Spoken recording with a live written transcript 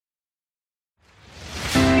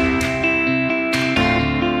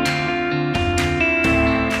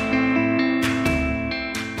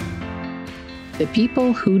The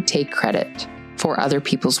people who take credit for other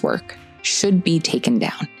people's work should be taken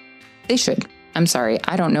down. They should. I'm sorry.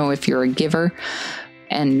 I don't know if you're a giver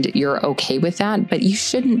and you're okay with that, but you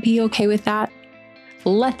shouldn't be okay with that.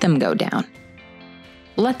 Let them go down.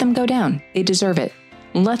 Let them go down. They deserve it.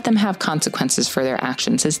 Let them have consequences for their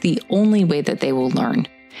actions. It's the only way that they will learn.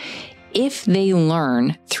 If they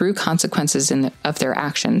learn through consequences of their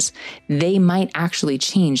actions, they might actually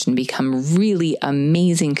change and become really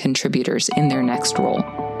amazing contributors in their next role.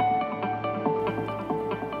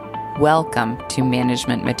 Welcome to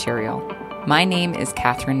Management Material. My name is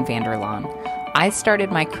Catherine Vanderlaan. I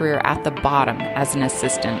started my career at the bottom as an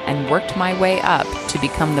assistant and worked my way up to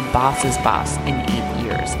become the boss's boss in 8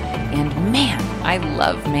 years. And man, I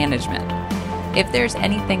love management. If there's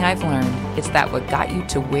anything I've learned, it's that what got you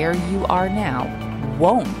to where you are now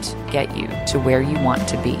won't get you to where you want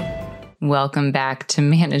to be. Welcome back to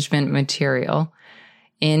Management Material.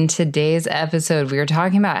 In today's episode, we are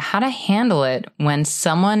talking about how to handle it when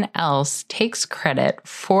someone else takes credit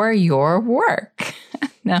for your work.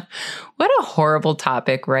 Now, what a horrible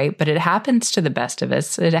topic, right? But it happens to the best of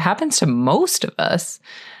us. It happens to most of us.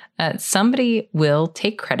 Somebody will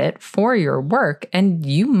take credit for your work and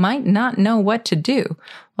you might not know what to do.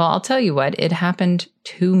 Well, I'll tell you what, it happened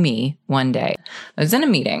to me one day. I was in a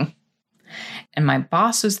meeting and my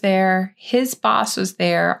boss was there, his boss was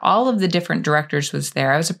there, all of the different directors was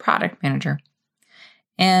there. I was a product manager.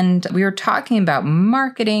 And we were talking about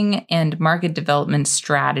marketing and market development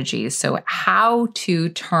strategies. So how to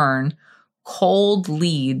turn cold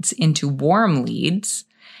leads into warm leads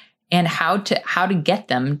and how to get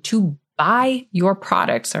them to buy your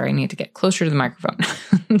product. Sorry, I need to get closer to the microphone.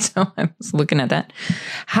 So I was looking at that.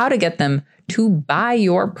 How to get them to buy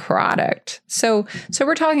your product. So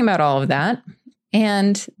we're talking about all of that.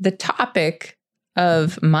 And the topic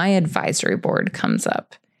of my advisory board comes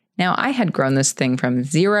up. Now, I had grown this thing from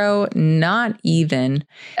zero, not even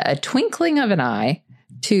a twinkling of an eye,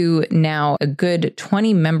 to now a good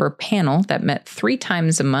 20-member panel that met 3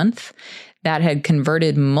 times a month, that had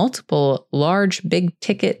converted multiple large, big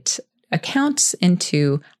ticket accounts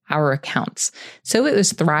into our accounts. So it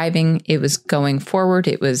was thriving. It was going forward.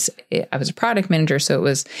 I was a product manager, so it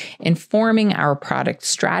was informing our product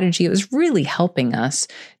strategy. It was really helping us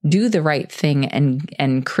do the right thing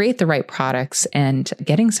and create the right products and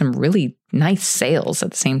getting some really nice sales at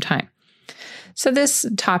the same time. So this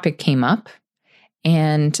topic came up,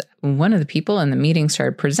 and one of the people in the meeting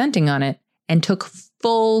started presenting on it and took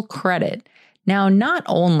full credit. Now, not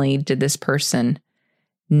only did this person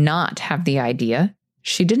not have the idea,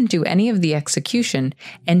 she didn't do any of the execution,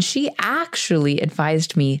 and she actually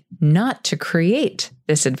advised me not to create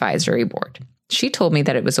this advisory board. She told me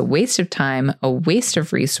that it was a waste of time, a waste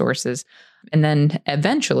of resources, and then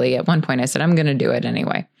eventually, at one point, I said, I'm going to do it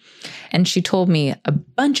anyway. And she told me a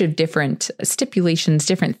bunch of different stipulations,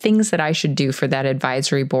 different things that I should do for that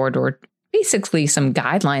advisory board, or basically some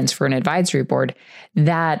guidelines for an advisory board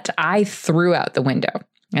that I threw out the window.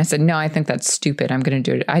 I said, no, I think that's stupid. I'm going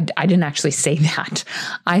to do it. I didn't actually say that.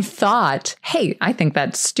 I thought, hey, I think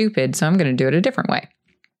that's stupid, so I'm going to do it a different way.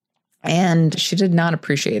 And she did not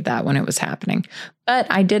appreciate that when it was happening. But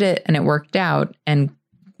I did it and it worked out. And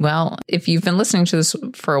well, if you've been listening to this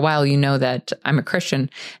for a while, you know that I'm a Christian.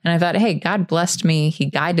 And I thought, hey, God blessed me. He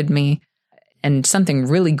guided me. And something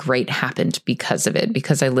really great happened because of it,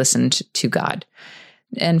 because I listened to God.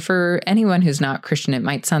 And for anyone who's not Christian, it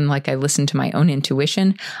might sound like I listened to my own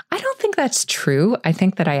intuition. I don't think that's true. I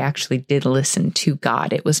think that I actually did listen to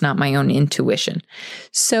God. It was not my own intuition.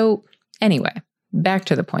 So anyway, back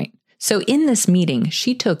to the point. So in this meeting,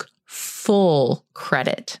 she took full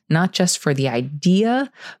credit, not just for the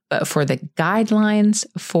idea, but for the guidelines,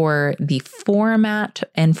 for the format,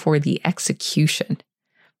 and for the execution.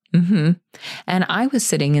 And I was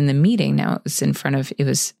sitting in the meeting. Now it was in front of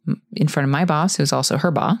my boss, who was also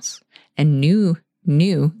her boss, and knew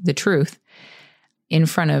the truth, in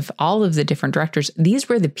front of all of the different directors. These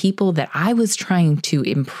were the people that I was trying to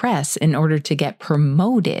impress in order to get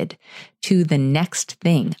promoted to the next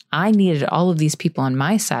thing. I needed all of these people on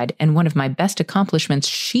my side, and one of my best accomplishments,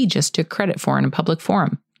 she just took credit for in a public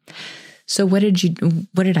forum. So what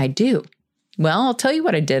did I do? Well, I'll tell you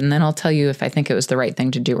what I did, and then I'll tell you if I think it was the right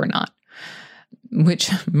thing to do or not,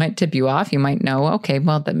 which might tip you off. You might know, okay,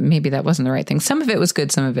 well, maybe that wasn't the right thing. Some of it was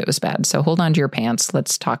good, some of it was bad. So hold on to your pants.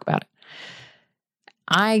 Let's talk about it.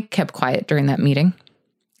 I kept quiet during that meeting.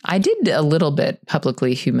 I did a little bit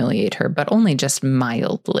publicly humiliate her, but only just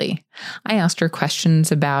mildly. I asked her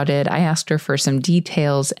questions about it. I asked her for some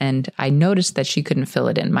details, and I noticed that she couldn't fill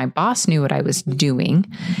it in. My boss knew what I was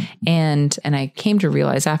doing, and I came to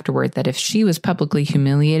realize afterward that if she was publicly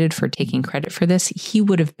humiliated for taking credit for this, he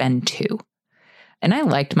would have been too. And I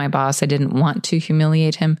liked my boss. I didn't want to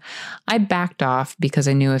humiliate him. I backed off because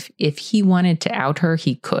I knew if he wanted to out her,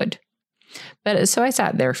 he could. But so I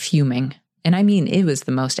sat there fuming. And I mean, it was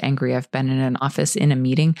the most angry I've been in an office in a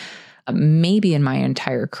meeting, maybe in my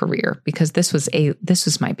entire career, because this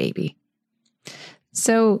was my baby.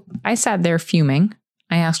 So I sat there fuming.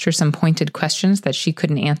 I asked her some pointed questions that she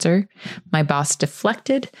couldn't answer. My boss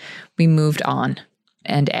deflected. We moved on.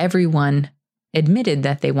 And everyone admitted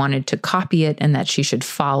that they wanted to copy it and that she should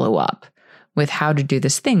follow up with how to do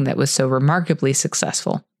this thing that was so remarkably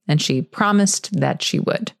successful. And she promised that she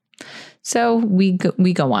would. So we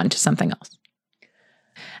go on to something else.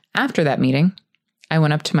 After that meeting, I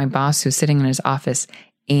went up to my boss who's sitting in his office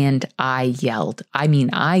and I yelled. I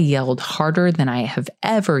mean, I yelled harder than I have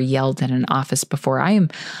ever yelled in an office before.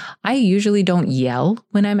 I usually don't yell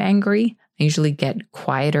when I'm angry. I usually get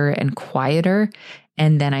quieter and quieter,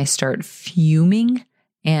 and then I start fuming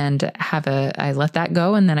and I let that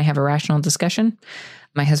go, and then I have a rational discussion.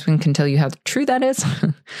 My husband can tell you how true that is.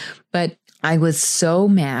 But I was so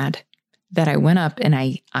mad that I went up and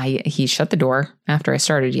he shut the door after I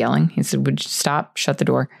started yelling. He said, "Would you stop? Shut the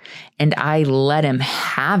door." And I let him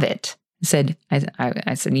have it.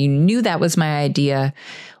 I said, "You knew that was my idea.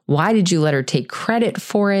 Why did you let her take credit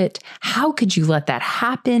for it? How could you let that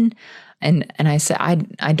happen?" And I said, I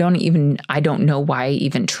don't know why I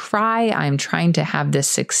even try. I'm trying to have this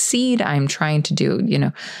succeed. I'm trying to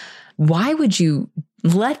do, why would you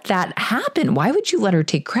let that happen? Why would you let her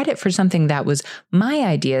take credit for something that was my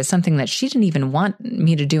idea, something that she didn't even want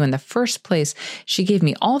me to do in the first place? She gave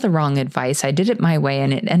me all the wrong advice. I did it my way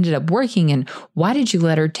and it ended up working. And why did you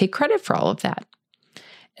let her take credit for all of that?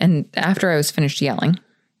 And after I was finished yelling,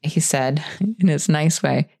 he said, in his nice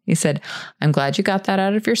way, he said, "I'm glad you got that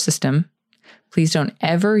out of your system. Please don't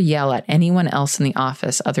ever yell at anyone else in the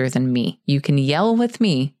office other than me. You can yell with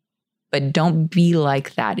me, but don't be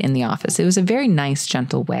like that in the office." It was a very nice,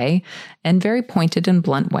 gentle way and very pointed and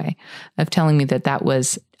blunt way of telling me that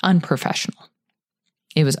was unprofessional.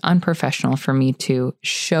 It was unprofessional for me to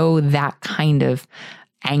show that kind of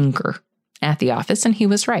anger at the office. And he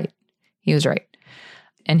was right. He was right.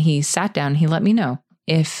 And he sat down, he let me know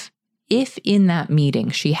if in that meeting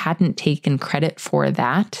she hadn't taken credit for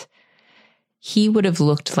that, he would have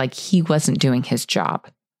looked like he wasn't doing his job.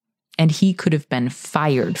 And he could have been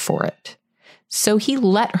fired for it. So he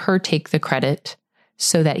let her take the credit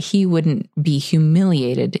so that he wouldn't be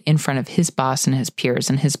humiliated in front of his boss and his peers.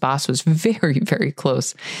 And his boss was very, very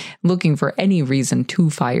close, looking for any reason to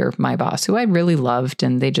fire my boss, who I really loved,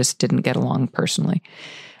 and they just didn't get along personally.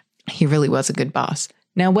 He really was a good boss.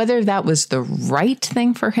 Now, whether that was the right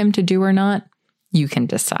thing for him to do or not, you can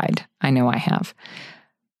decide. I know I have.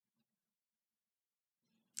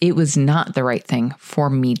 It was not the right thing for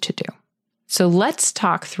me to do. So let's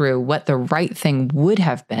talk through what the right thing would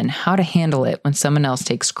have been, how to handle it when someone else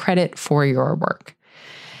takes credit for your work.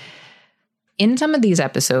 In some of these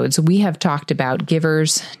episodes, we have talked about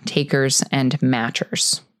givers, takers, and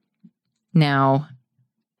matchers. Now,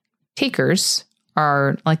 takers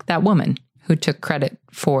are like that woman who took credit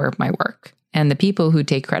for my work, and the people who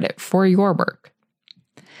take credit for your work.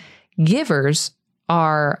 Givers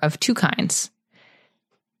are of two kinds.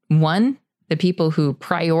 One, the people who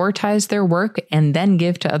prioritize their work and then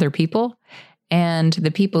give to other people, and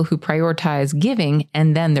the people who prioritize giving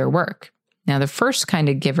and then their work. Now, the first kind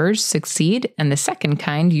of givers succeed, and the second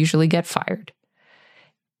kind usually get fired.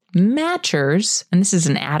 Matchers, and this is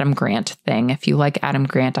an Adam Grant thing. If you like Adam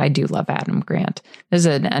Grant, I do love Adam Grant. This is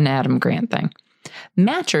an Adam Grant thing.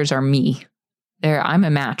 Matchers are me. I'm a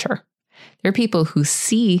matcher. They're people who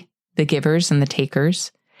see the givers and the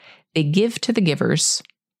takers. They give to the givers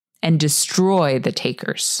and destroy the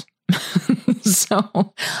takers.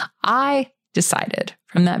 So I decided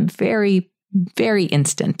from that very, very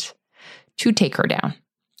instant to take her down.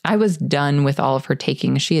 I was done with all of her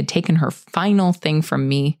taking. She had taken her final thing from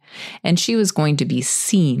me, and she was going to be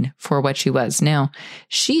seen for what she was. Now,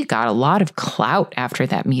 she got a lot of clout after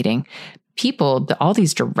that meeting. People, all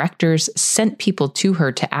these directors sent people to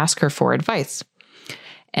her to ask her for advice.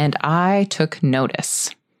 And I took notice.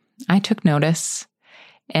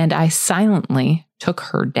 And I silently took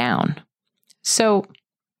her down. So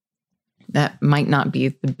that might not be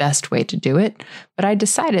the best way to do it, but I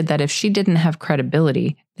decided that if she didn't have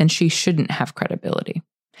credibility, then she shouldn't have credibility.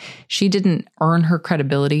 She didn't earn her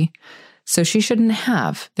credibility. So she shouldn't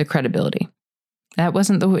have the credibility. That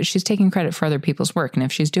wasn't the way. She's taking credit for other people's work. And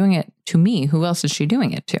if she's doing it to me, who else is she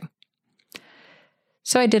doing it to?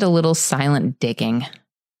 So I did a little silent digging,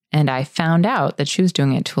 and I found out that she was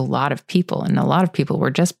doing it to a lot of people, and a lot of people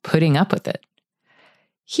were just putting up with it.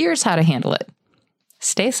 Here's how to handle it.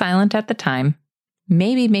 Stay silent at the time.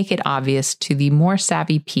 Maybe make it obvious to the more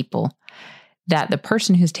savvy people that the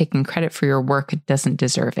person who's taking credit for your work doesn't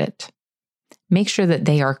deserve it. Make sure that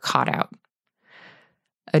they are caught out.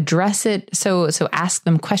 Address it. So ask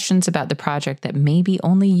them questions about the project that maybe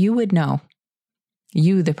only you would know.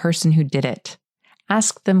 You, the person who did it.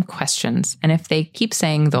 Ask them questions. And if they keep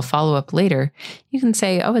saying they'll follow up later, you can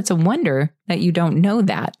say, oh, it's a wonder that you don't know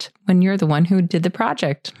that when you're the one who did the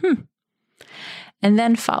project. And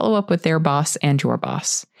then follow up with their boss and your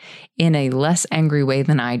boss in a less angry way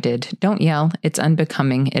than I did. Don't yell. It's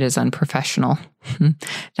unbecoming. It is unprofessional.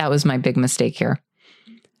 That was my big mistake here.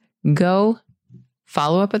 Go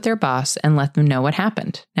follow up with their boss and let them know what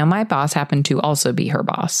happened. Now, my boss happened to also be her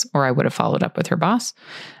boss, or I would have followed up with her boss.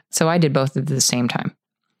 So I did both at the same time.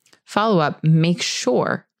 Follow up, make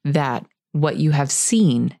sure that what you have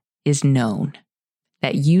seen is known,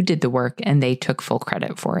 that you did the work and they took full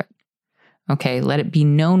credit for it. Okay, let it be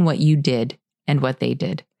known what you did and what they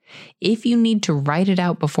did. If you need to write it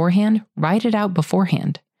out beforehand, write it out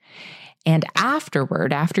beforehand. And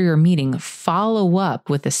afterward, after your meeting, follow up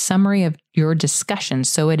with a summary of your discussion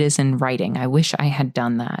so it is in writing. I wish I had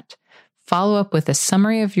done that. Follow up with a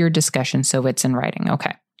summary of your discussion so it's in writing.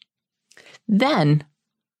 Okay. Then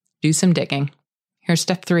do some digging. Here's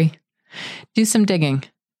step 3. Do some digging.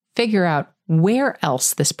 Figure out where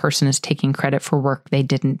else this person is taking credit for work they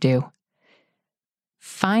didn't do.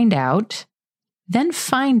 Find out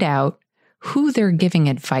who they're giving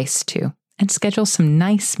advice to and schedule some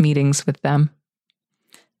nice meetings with them.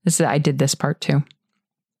 I did this part too.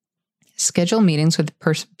 Schedule meetings with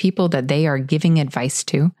people that they are giving advice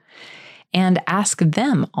to and ask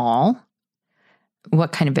them all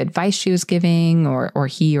what kind of advice she was giving or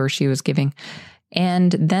he or she was giving.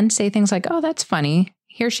 And then say things like, oh, that's funny.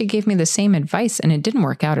 Here she gave me the same advice and it didn't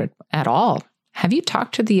work out at all. Have you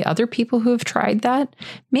talked to the other people who have tried that?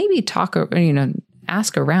 Maybe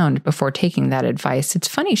ask around before taking that advice. It's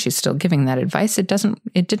funny she's still giving that advice. It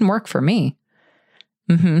didn't work for me.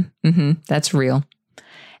 That's real.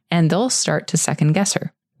 And they'll start to second guess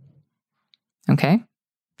her. Okay?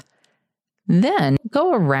 Then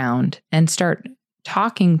go around and start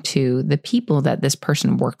talking to the people that this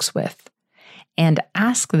person works with and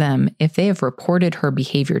ask them if they have reported her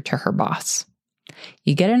behavior to her boss.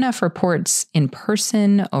 You get enough reports in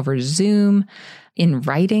person, over Zoom, in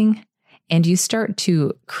writing, and you start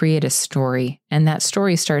to create a story, and that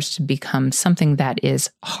story starts to become something that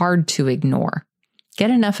is hard to ignore.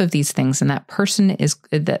 Get enough of these things, and that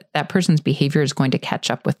person's behavior is going to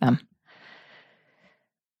catch up with them.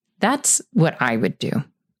 That's what I would do.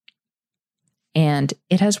 And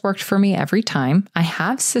it has worked for me every time. I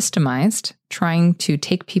have systemized trying to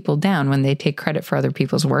take people down when they take credit for other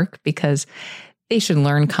people's work because they should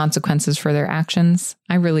learn consequences for their actions.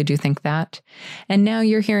 I really do think that. And now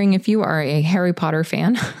you're hearing, if you are a Harry Potter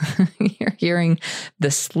fan, you're hearing the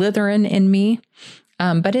Slytherin in me.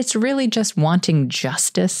 But it's really just wanting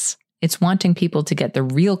justice. It's wanting people to get the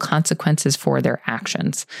real consequences for their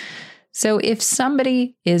actions. So if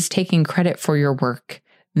somebody is taking credit for your work,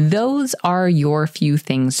 those are your few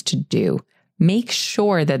things to do. Make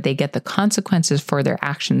sure that they get the consequences for their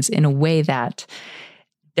actions in a way that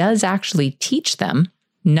does actually teach them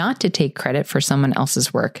not to take credit for someone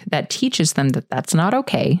else's work, that teaches them that that's not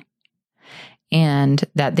okay, and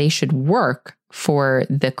that they should work for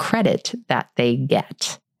the credit that they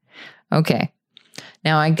get. Okay.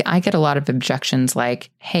 Now, I get a lot of objections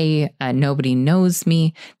like, hey, nobody knows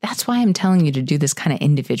me. That's why I'm telling you to do this kind of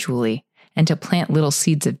individually and to plant little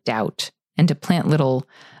seeds of doubt and to plant little,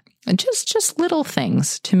 just little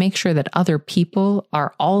things to make sure that other people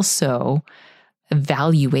are also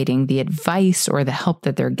evaluating the advice or the help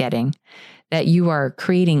that they're getting, that you are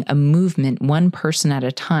creating a movement one person at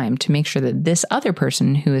a time to make sure that this other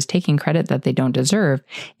person who is taking credit that they don't deserve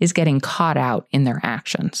is getting caught out in their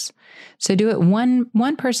actions. So do it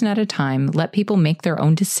one person at a time, let people make their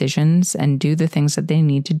own decisions and do the things that they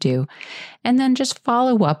need to do, and then just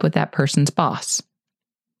follow up with that person's boss.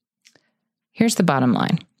 Here's the bottom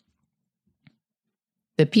line.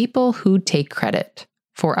 The people who take credit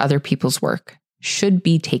for other people's work should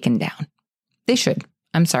be taken down. They should.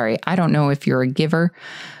 I'm sorry. I don't know if you're a giver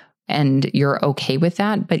and you're okay with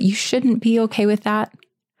that, but you shouldn't be okay with that.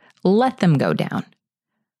 Let them go down.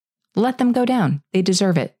 Let them go down. They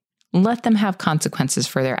deserve it. Let them have consequences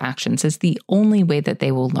for their actions. It's the only way that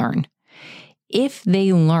they will learn. If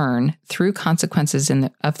they learn through consequences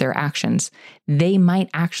of their actions, they might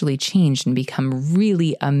actually change and become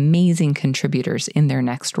really amazing contributors in their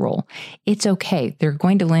next role. It's okay. They're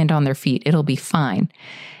going to land on their feet. It'll be fine.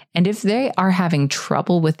 And if they are having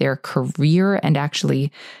trouble with their career and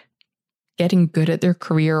actually getting good at their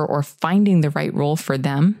career or finding the right role for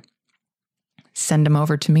them, send them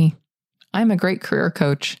over to me. I'm a great career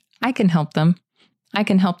coach. I can help them. I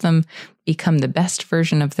can help them become the best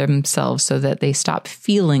version of themselves so that they stop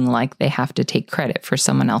feeling like they have to take credit for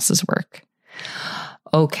someone else's work.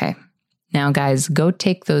 Okay. Now, guys, go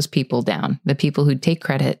take those people down, the people who take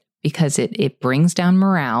credit, because it brings down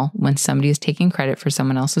morale when somebody is taking credit for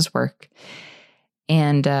someone else's work.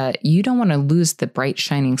 And you don't want to lose the bright,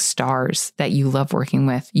 shining stars that you love working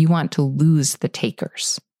with. You want to lose the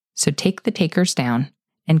takers. So take the takers down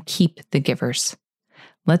and keep the givers.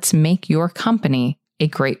 Let's make your company a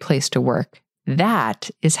great place to work. That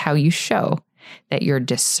is how you show that you're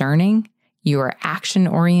discerning, you are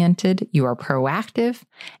action-oriented, you are proactive,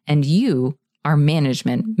 and you are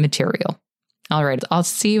management material. All right, I'll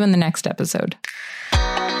see you in the next episode.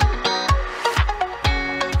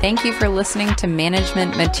 Thank you for listening to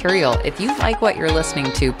Management Material. If you like what you're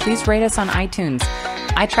listening to, please rate us on iTunes.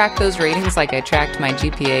 I track those ratings like I tracked my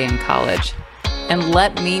GPA in college. And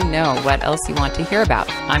let me know what else you want to hear about.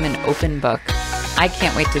 I'm an open book. I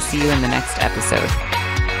can't wait to see you in the next episode.